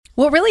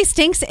What really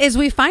stinks is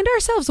we find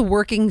ourselves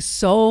working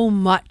so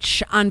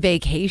much on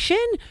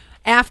vacation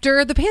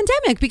after the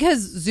pandemic because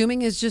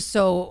Zooming is just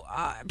so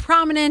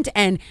prominent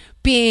and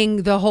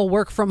being the whole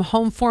work from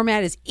home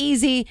format is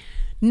easy.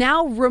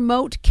 Now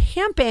remote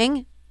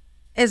camping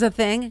is a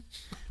thing.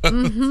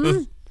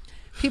 Mm-hmm.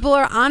 People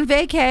are on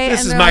vacay.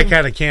 This is my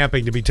kind of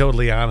camping, to be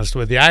totally honest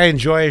with you. I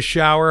enjoy a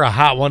shower, a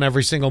hot one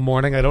every single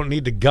morning. I don't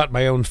need to gut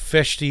my own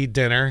fish to eat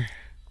dinner.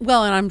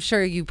 Well, and I'm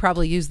sure you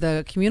probably use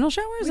the communal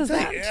showers.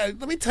 Let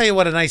me tell you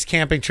what a nice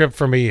camping trip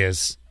for me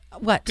is.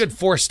 What? Good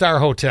 4-star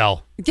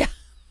hotel. Yeah.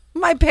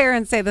 My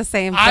parents say the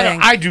same thing.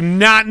 I do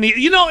not need...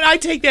 I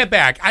take that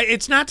back.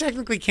 It's not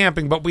technically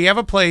camping, but we have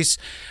a place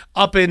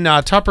up in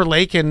Tupper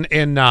Lake in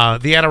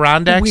the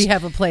Adirondacks. We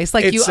have a place.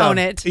 You own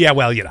it. Yeah,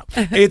 well,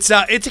 It's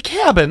a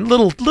cabin,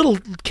 little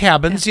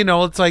cabins,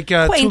 it's like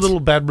 2 little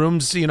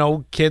bedrooms,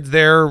 kids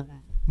there,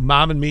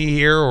 mom and me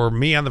here, or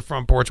me on the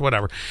front porch,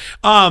 whatever.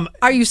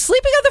 Are you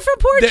sleeping on the front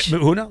porch?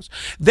 Who knows?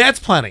 That's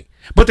plenty.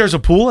 But there's a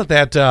pool at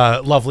that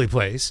lovely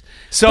place.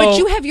 But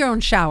you have your own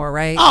shower,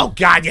 right? Oh,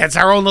 God, yeah. It's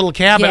our own little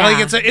cabin.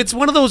 Yeah. It's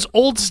one of those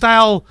old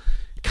style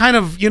kind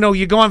of,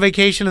 you go on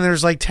vacation and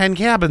there's like 10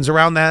 cabins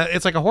around that.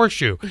 It's like a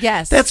horseshoe.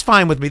 Yes. That's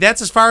fine with me.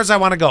 That's as far as I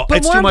want to go. But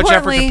it's too much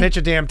effort to pitch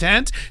a damn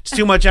tent. It's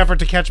too much effort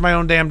to catch my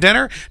own damn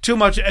dinner. Too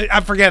much.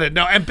 I forget it.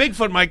 No, and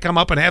Bigfoot might come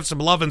up and have some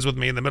lovin's with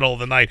me in the middle of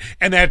the night,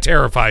 and that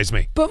terrifies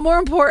me. But more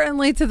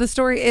importantly to the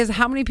story is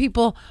how many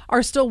people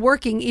are still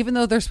working, even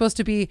though they're supposed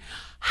to be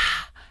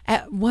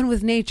at one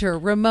with nature,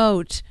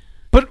 remote.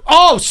 But,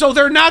 so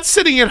they're not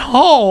sitting at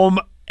home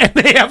and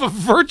they have a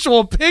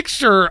virtual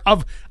picture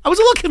of... I was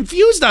a little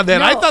confused on that.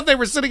 No. I thought they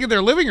were sitting in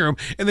their living room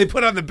and they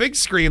put on the big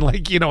screen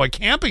like, a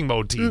camping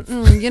motif.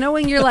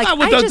 When you're like...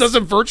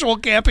 doesn't virtual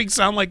camping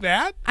sound like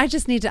that? I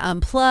just need to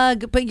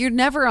unplug, but you're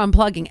never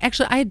unplugging.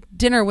 Actually, I had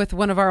dinner with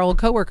one of our old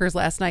coworkers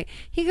last night.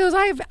 He goes,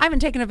 I haven't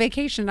taken a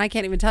vacation. I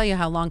can't even tell you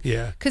how long.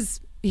 Yeah.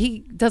 Because he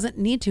doesn't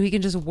need to. He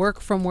can just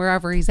work from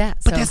wherever he's at.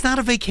 But that's not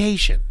a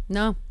vacation.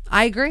 No,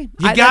 I agree.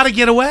 You got to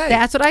get away.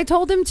 That's what I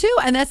told him too.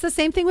 And that's the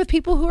same thing with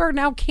people who are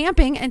now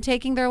camping and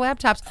taking their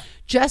laptops.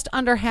 Just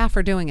under half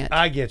are doing it.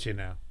 I get you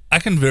now. I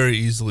can very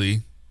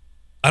easily.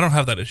 I don't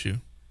have that issue.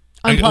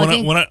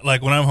 Unplugging?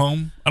 When I'm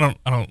home,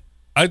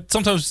 I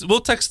sometimes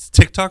we'll text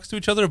TikToks to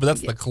each other, but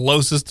that's the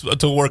closest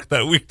to work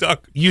that we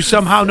talk. You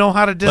somehow know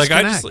how to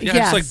disconnect. I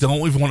just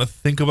don't even want to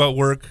think about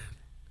work.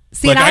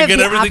 See, I get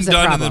everything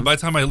done, problem. and then by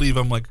the time I leave,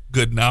 I'm like,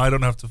 good. Now I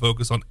don't have to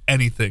focus on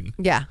anything.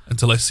 Yeah.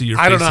 Until I see your.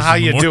 I don't know how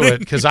you do morning. it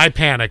because I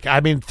panic.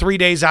 3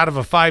 days out of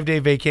a 5-day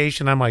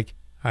vacation, I'm like,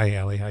 "Hi,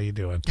 Allie, how you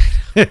doing?"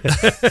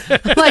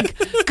 Like,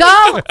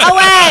 go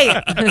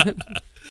away.